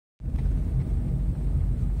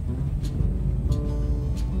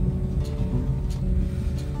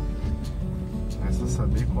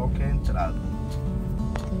entrada.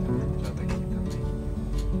 Entrada aqui também.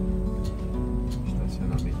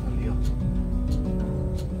 Estacionamento ali, ó.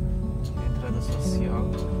 Entrada social.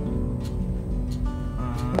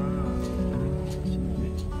 Isso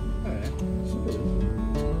mesmo.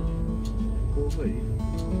 O povo aí.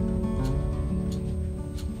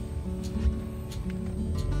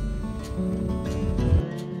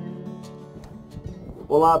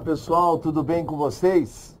 Olá pessoal, tudo bem com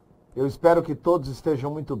vocês? Eu espero que todos estejam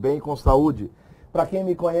muito bem, com saúde. Para quem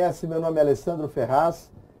me conhece, meu nome é Alessandro Ferraz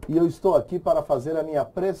e eu estou aqui para fazer a minha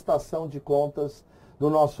prestação de contas do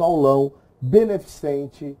nosso aulão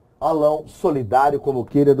beneficente, aulão solidário, como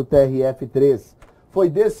queira, do TRF3. Foi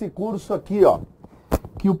desse curso aqui, ó,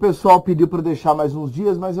 que o pessoal pediu para deixar mais uns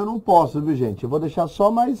dias, mas eu não posso, viu gente? Eu vou deixar só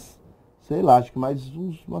mais, sei lá, acho que mais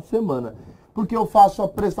uma semana. Porque eu faço a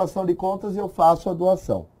prestação de contas e eu faço a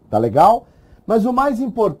doação. Tá legal? Mas o mais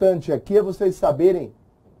importante aqui é vocês saberem,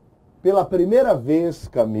 pela primeira vez,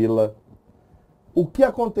 Camila, o que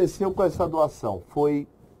aconteceu com essa doação. Foi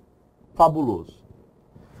fabuloso.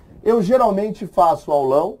 Eu geralmente faço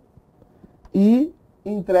aulão e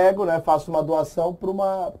entrego, né? Faço uma doação para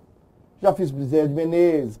uma... Já fiz Bezerra de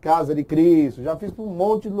Menezes, Casa de Cristo, já fiz para um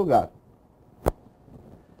monte de lugar.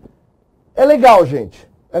 É legal, gente.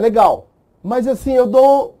 É legal. Mas assim,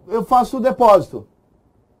 eu faço o depósito.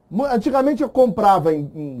 Antigamente eu comprava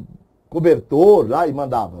em cobertor lá e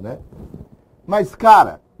mandava, né? Mas,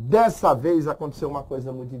 cara, dessa vez aconteceu uma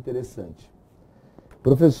coisa muito interessante.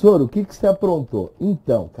 Professor, o que você aprontou?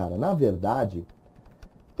 Então, cara, na verdade,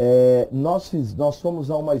 nós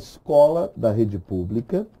fomos a uma escola da rede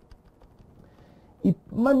pública,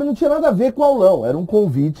 mas não tinha nada a ver com o aulão. Era um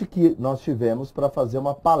convite que nós tivemos para fazer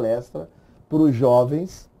uma palestra para os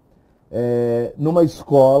jovens numa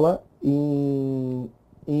escola em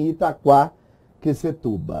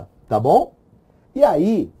Itaquaquecetuba, tá bom? E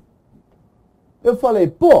aí, eu falei,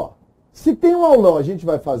 pô, se tem um aulão a gente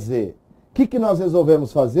vai fazer, o que nós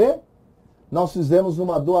resolvemos fazer? Nós fizemos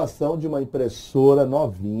uma doação de uma impressora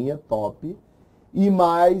novinha, top, e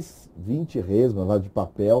mais 20 resmas lá de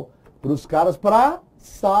papel para os caras, para a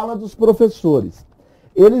sala dos professores.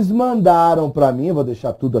 Eles mandaram para mim, vou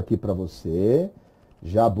deixar tudo aqui para você,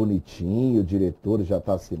 já bonitinho, o diretor já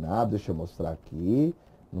está assinado, deixa eu mostrar aqui.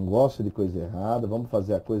 Não gosto de coisa errada, vamos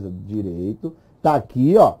fazer a coisa direito. Tá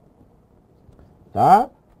aqui, ó. Tá?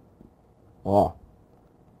 Ó.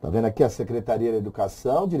 Tá vendo aqui a Secretaria de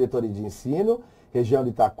Educação, Diretoria de Ensino, região de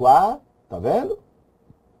Itaquá, tá vendo?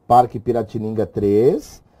 Parque Piratininga III.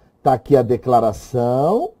 Tá aqui a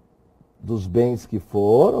declaração dos bens que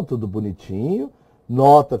foram, tudo bonitinho.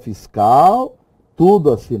 Nota fiscal,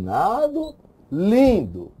 tudo assinado.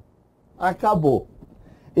 Lindo! Acabou.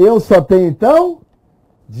 Eu só tenho, então,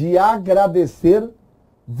 de agradecer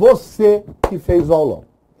você que fez o aulão.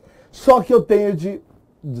 Só que eu tenho de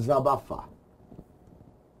desabafar.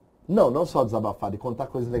 Não só desabafar, de contar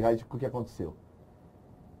coisas legais do que aconteceu.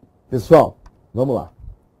 Pessoal, vamos lá.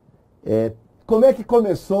 Como é que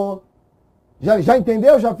começou? Já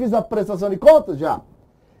entendeu? Já fiz a prestação de contas? Já.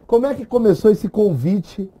 Como é que começou esse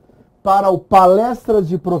convite para o Palestras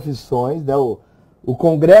de Profissões, né, o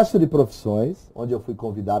Congresso de Profissões, onde eu fui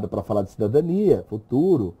convidado para falar de cidadania,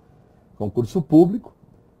 futuro, concurso público,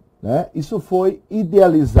 né? Isso foi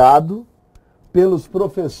idealizado pelos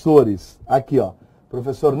professores, aqui ó,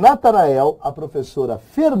 professor Natanael, a professora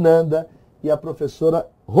Fernanda e a professora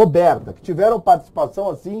Roberta, que tiveram participação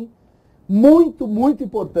assim, muito, muito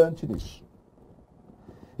importante nisso.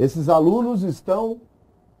 Esses alunos estão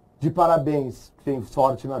de parabéns, tem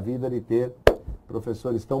sorte na vida de ter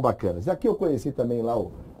professores tão bacanas. E aqui eu conheci também lá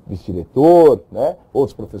o vice-diretor, né?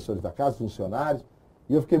 Outros professores da casa, funcionários,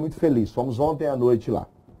 e eu fiquei muito feliz. Fomos ontem à noite lá.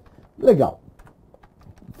 Legal.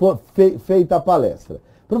 Foi feita a palestra.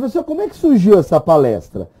 Professor, como é que surgiu essa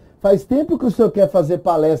palestra? Faz tempo que o senhor quer fazer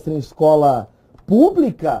palestra em escola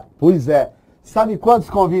pública? Pois é. Sabe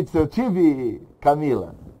quantos convites eu tive,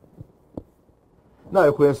 Camila? Não,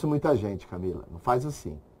 eu conheço muita gente, Camila. Não faz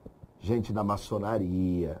assim. Gente da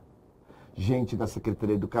maçonaria, gente da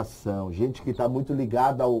Secretaria de Educação, gente que está muito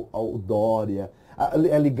ligada ao Dória,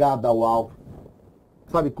 é ligada ao Alckmin.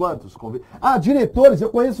 Sabe quantos convites? Ah, diretores, eu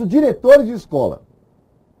conheço diretores de escola.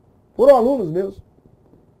 Foram alunos meus.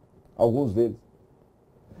 Alguns deles.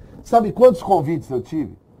 Sabe quantos convites eu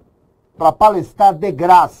tive? Para palestrar de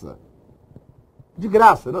graça. De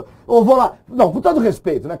graça. Não, eu vou lá. Não, com todo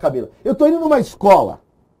respeito, né, Camila? Eu estou indo numa escola.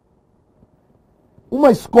 Uma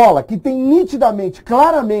escola que tem nitidamente,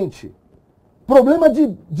 claramente, problema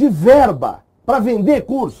de verba para vender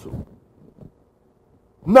curso.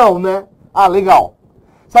 Não, né? Ah, legal.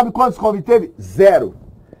 Sabe quantos convites teve? 0.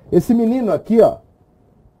 Esse menino aqui, ó.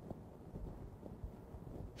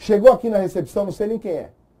 Chegou aqui na recepção, não sei nem quem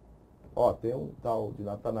é. Ó, tem um tal de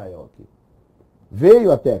Natanael aqui.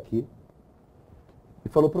 Veio até aqui e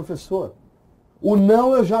falou, professor, o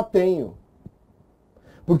não eu já tenho.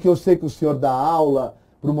 Porque eu sei que o senhor dá aula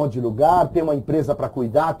para um monte de lugar, tem uma empresa para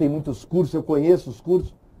cuidar, tem muitos cursos, eu conheço os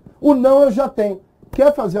cursos. O não eu já tenho.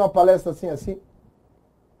 Quer fazer uma palestra assim, assim?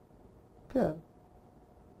 Quero.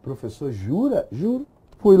 Professor, jura? Juro.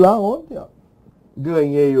 Fui lá ontem, ó.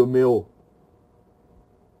 Ganhei o meu.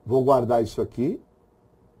 Vou guardar isso aqui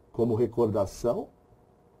como recordação.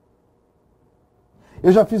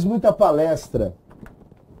 Eu já fiz muita palestra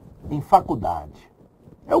em faculdade.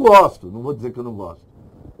 Eu gosto, não vou dizer que eu não gosto.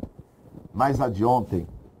 Mas a de ontem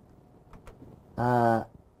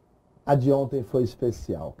foi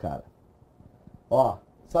especial, cara. Ó,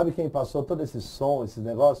 sabe quem passou todo esse som, esse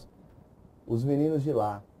negócio? Os meninos de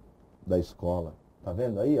lá, da escola. Tá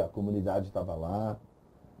vendo aí? A comunidade estava lá.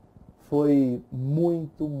 Foi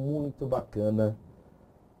muito, muito bacana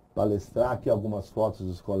palestrar. Aqui algumas fotos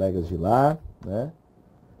dos colegas de lá, né?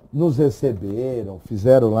 Nos receberam,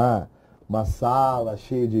 fizeram lá uma sala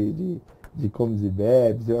cheia de comes e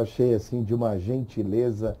bebes. Eu achei assim de uma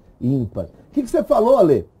gentileza ímpar. O que você falou,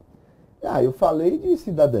 Ale? Eu falei de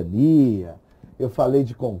cidadania, eu falei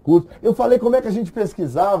de concurso, eu falei como é que a gente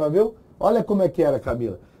pesquisava, viu? Olha como é que era,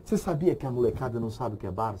 Camila. Você sabia que a molecada não sabe o que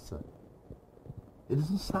é Barça? Eles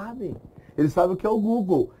não sabem. Eles sabem o que é o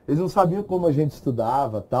Google. Eles não sabiam como a gente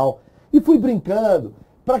estudava, tal. E fui brincando,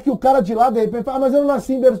 para que o cara de lá, de repente, fale, mas eu não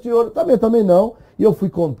nasci em berço de ouro. Também não. E eu fui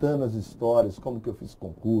contando as histórias, como que eu fiz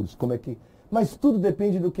concurso, como é que... Mas tudo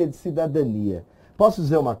depende do que? De cidadania. Posso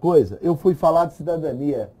dizer uma coisa? Eu fui falar de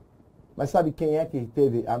cidadania. Mas sabe quem é que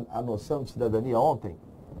teve a noção de cidadania ontem?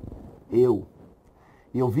 Eu.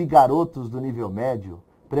 E eu vi garotos do nível médio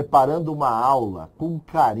preparando uma aula com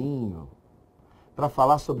carinho para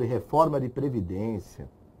falar sobre reforma de previdência.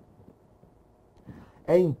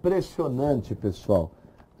 É impressionante, pessoal.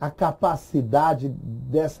 A capacidade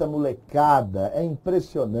dessa molecada é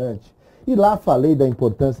impressionante. E lá falei da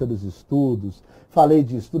importância dos estudos, falei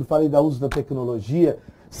de estudo, falei do uso da tecnologia,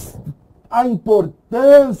 a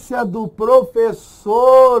importância do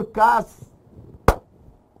professor,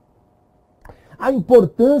 a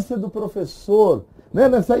importância do professor. Né?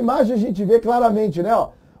 Nessa imagem a gente vê claramente, né?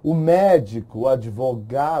 Ó, o médico, o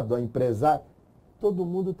advogado, a empresário. Todo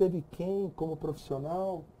mundo teve quem como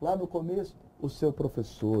profissional? Lá no começo, o seu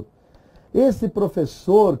professor. Esse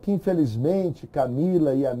professor que, infelizmente,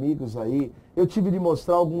 Camila e amigos aí, eu tive de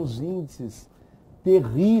mostrar alguns índices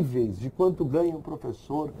terríveis de quanto ganha um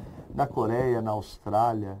professor na Coreia, na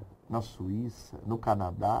Austrália, na Suíça, no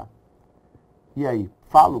Canadá. E aí,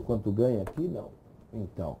 falo quanto ganha aqui? Não.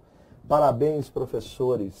 Então, parabéns,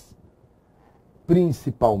 professores,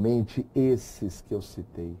 principalmente esses que eu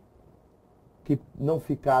citei, que não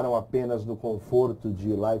ficaram apenas no conforto de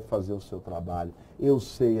ir lá e fazer o seu trabalho. Eu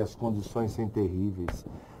sei, as condições são terríveis.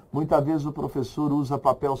 Muitas vezes o professor usa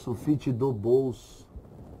papel sulfite do bolso.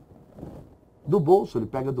 Do bolso, ele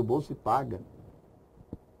pega do bolso e paga.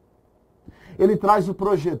 Ele traz o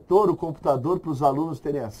projetor, o computador para os alunos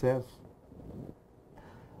terem acesso.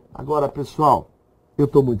 Agora, pessoal, eu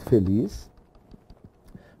estou muito feliz.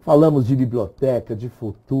 Falamos de biblioteca, de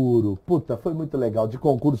futuro. Puta, foi muito legal. De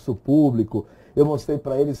concurso público. Eu mostrei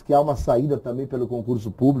para eles que há uma saída também pelo concurso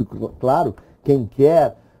público. Claro, quem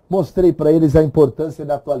quer. Mostrei para eles a importância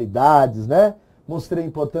de atualidades, né? Mostrei a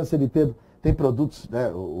importância de ter... Tem produtos, né?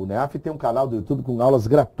 O NEAF tem um canal do YouTube com aulas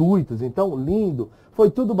gratuitas. Então, lindo. Foi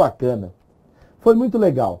tudo bacana. Foi muito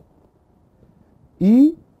legal.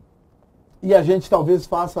 E a gente talvez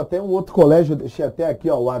faça até um outro colégio. Eu deixei até aqui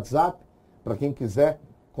ó, o WhatsApp, para quem quiser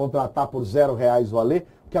contratar por R$0 o Alê,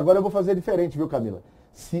 porque agora eu vou fazer diferente, viu, Camila?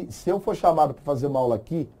 Se eu for chamado para fazer uma aula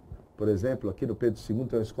aqui, por exemplo, aqui no Pedro II,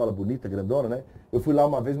 tem uma escola bonita, grandona, né? Eu fui lá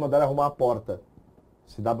uma vez e mandaram arrumar a porta.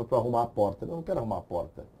 Se dava para arrumar a porta. Eu não quero arrumar a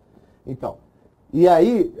porta. Então, e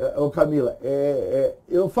aí, Camila,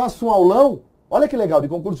 eu faço um aulão, olha que legal, de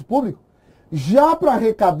concurso público, já para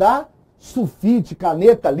arrecadar sulfite,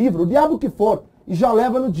 caneta, livro, o diabo que for, e já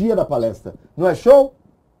leva no dia da palestra. Não é show?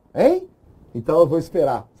 Hein? Então eu vou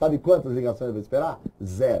esperar. Sabe quantas ligações eu vou esperar?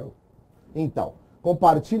 0. Então,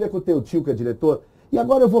 compartilha com o teu tio que é diretor. E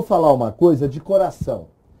agora eu vou falar uma coisa de coração.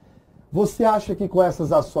 Você acha que com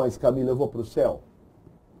essas ações, Camila, eu vou para o céu?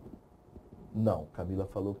 Não, Camila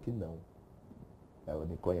falou que não. Ela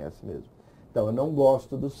me conhece mesmo. Então, eu não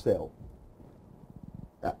gosto do céu.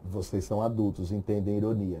 Vocês são adultos, entendem a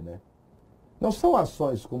ironia, né? Não são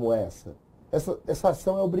ações como essa. Essa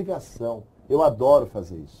ação é obrigação. Eu adoro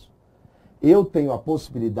fazer isso. Eu tenho a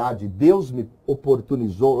possibilidade, Deus me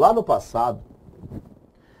oportunizou lá no passado,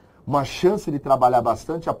 uma chance de trabalhar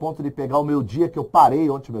bastante a ponto de pegar o meu dia, que eu parei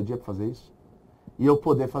ontem o meu dia para fazer isso, e eu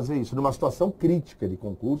poder fazer isso numa situação crítica de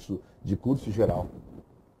concurso, de curso geral.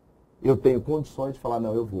 Eu tenho condições de falar,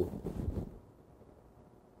 não, eu vou.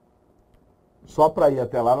 Só para ir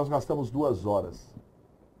até lá nós gastamos 2 horas.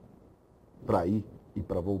 Para ir e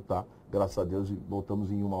para voltar. Graças a Deus voltamos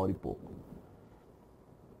em 1 hora e pouco.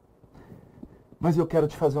 Mas eu quero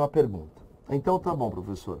te fazer uma pergunta. Então tá bom,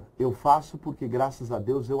 professor. Eu faço porque graças a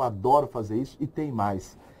Deus eu adoro fazer isso e tem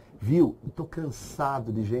mais. Viu? Estou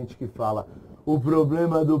cansado de gente que fala o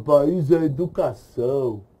problema do país é a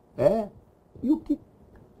educação. É? E o que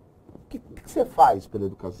você faz pela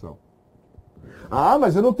educação? Ah,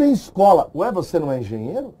 mas eu não tenho escola. Ué, você não é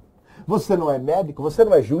engenheiro? Você não é médico? Você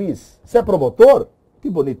não é juiz? Você é promotor? Que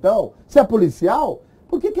bonitão. Você é policial?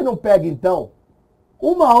 Por que não pega, então,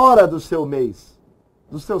 1 hora do seu mês,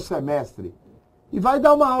 do seu semestre, e vai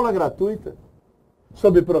dar uma aula gratuita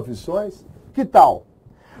sobre profissões? Que tal?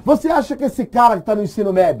 Você acha que esse cara que está no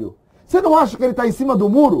ensino médio, você não acha que ele está em cima do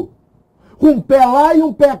muro? Com um pé lá e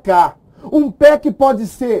um pé cá. Um pé que pode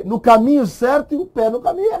ser no caminho certo e um pé no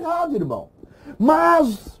caminho errado, irmão.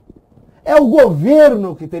 Mas é o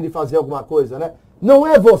governo que tem de fazer alguma coisa, né? Não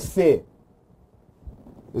é você.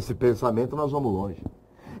 Esse pensamento nós vamos longe.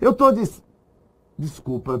 Eu estou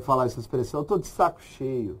desculpa falar essa expressão, eu estou de saco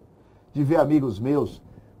cheio de ver amigos meus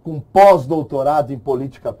com pós-doutorado em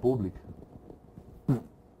política pública.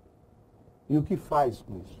 E o que faz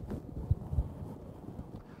com isso?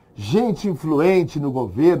 Gente influente no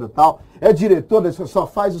governo e tal, é diretor, só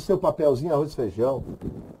faz o seu papelzinho, arroz e feijão.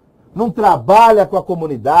 Não trabalha com a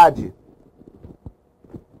comunidade.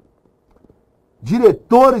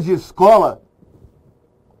 Diretores de escola,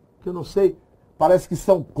 que eu não sei, parece que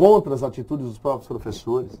são contra as atitudes dos próprios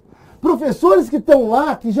professores. Professores que estão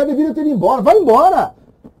lá, que já deveriam ter ido embora. Vai embora!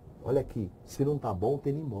 Olha aqui, se não tá bom,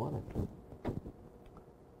 tem que ir embora.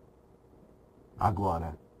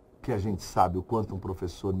 Agora, que a gente sabe o quanto um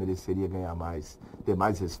professor mereceria ganhar mais, ter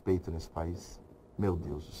mais respeito nesse país. Meu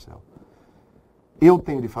Deus do céu. Eu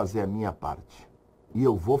tenho de fazer a minha parte. E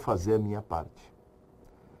eu vou fazer a minha parte.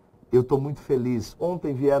 Eu estou muito feliz.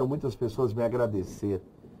 Ontem vieram muitas pessoas me agradecer.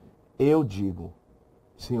 Eu digo,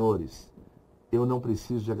 senhores, eu não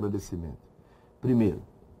preciso de agradecimento. Primeiro,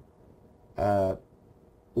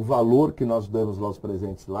 o valor que nós damos lá, os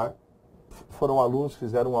presentes lá, foram alunos que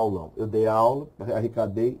fizeram um aulão. Eu dei a aula,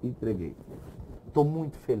 arrecadei e entreguei. Estou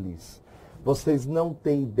muito feliz. Vocês não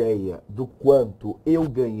têm ideia do quanto eu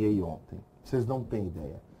ganhei ontem. Vocês não têm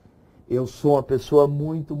ideia. Eu sou uma pessoa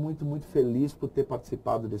muito, muito, muito feliz por ter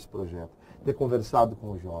participado desse projeto. Ter conversado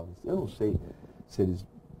com os jovens. Eu não sei se eles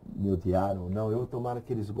me odiaram ou não. Eu tomara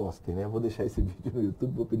que eles gostem, né? Eu vou deixar esse vídeo no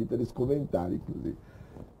YouTube, vou pedir para eles comentarem, inclusive.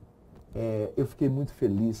 Eu fiquei muito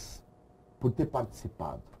feliz por ter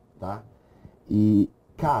participado, tá? E,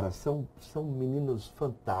 cara, são meninos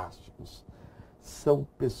fantásticos. São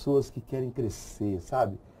pessoas que querem crescer,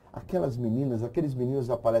 sabe? Aquelas meninas, aqueles meninos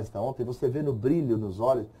da palestra ontem, você vê no brilho nos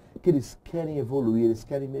olhos que eles querem evoluir, eles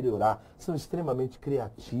querem melhorar. São extremamente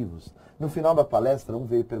criativos. No final da palestra, um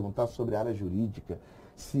veio perguntar sobre a área jurídica,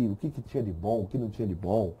 o que tinha de bom, o que não tinha de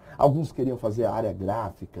bom. Alguns queriam fazer a área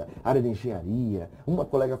gráfica, área de engenharia. Uma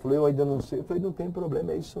colega falou, eu ainda não sei. Eu falei, não tem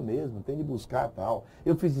problema, é isso mesmo, tem de buscar tal.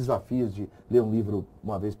 Eu fiz desafios de ler um livro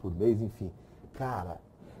uma vez por mês, enfim. Cara,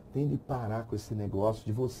 tem de parar com esse negócio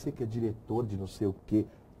de você que é diretor de não sei o quê.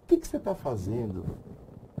 O que você está fazendo?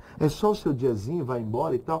 É só o seu diazinho, vai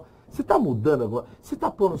embora e tal. Você está mudando agora? Você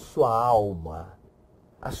está pondo sua alma?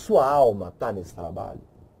 A sua alma está nesse trabalho?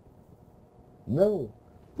 Não.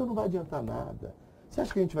 Então não vai adiantar nada. Você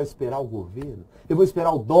acha que a gente vai esperar o governo? Eu vou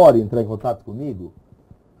esperar o Dória entrar em contato comigo?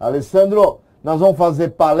 Alessandro, nós vamos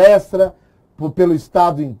fazer palestra pelo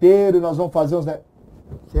estado inteiro, nós vamos fazer uns...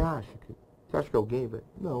 Você acha que alguém vai?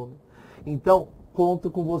 Não, né? Então,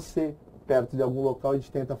 conto com você perto de algum local e a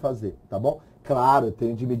gente tenta fazer, tá bom? Claro, eu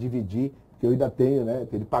tenho de me dividir, porque eu ainda tenho, né?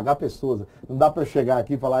 Tenho de pagar pessoas. Não dá para eu chegar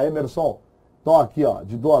aqui e falar, Emerson, tô aqui, ó,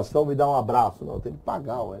 de doação, me dá um abraço. Não, eu tenho de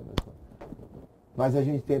pagar o Emerson. Mas a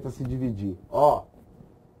gente tenta se dividir. Ó,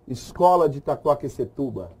 Escola de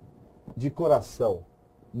Itacoaquecetuba, de coração,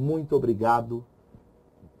 muito obrigado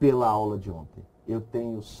pela aula de ontem. Eu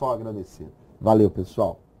tenho só a agradecer. Valeu,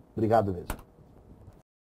 pessoal. Obrigado mesmo.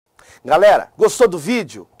 Galera, gostou do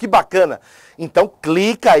vídeo? Que bacana! Então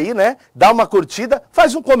clica aí, né? Dá uma curtida,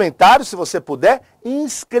 faz um comentário se você puder e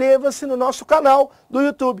inscreva-se no nosso canal do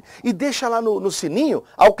YouTube. E deixa lá no sininho,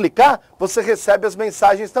 ao clicar, você recebe as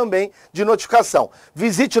mensagens também de notificação.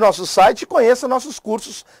 Visite nosso site e conheça nossos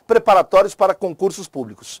cursos preparatórios para concursos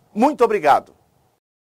públicos. Muito obrigado!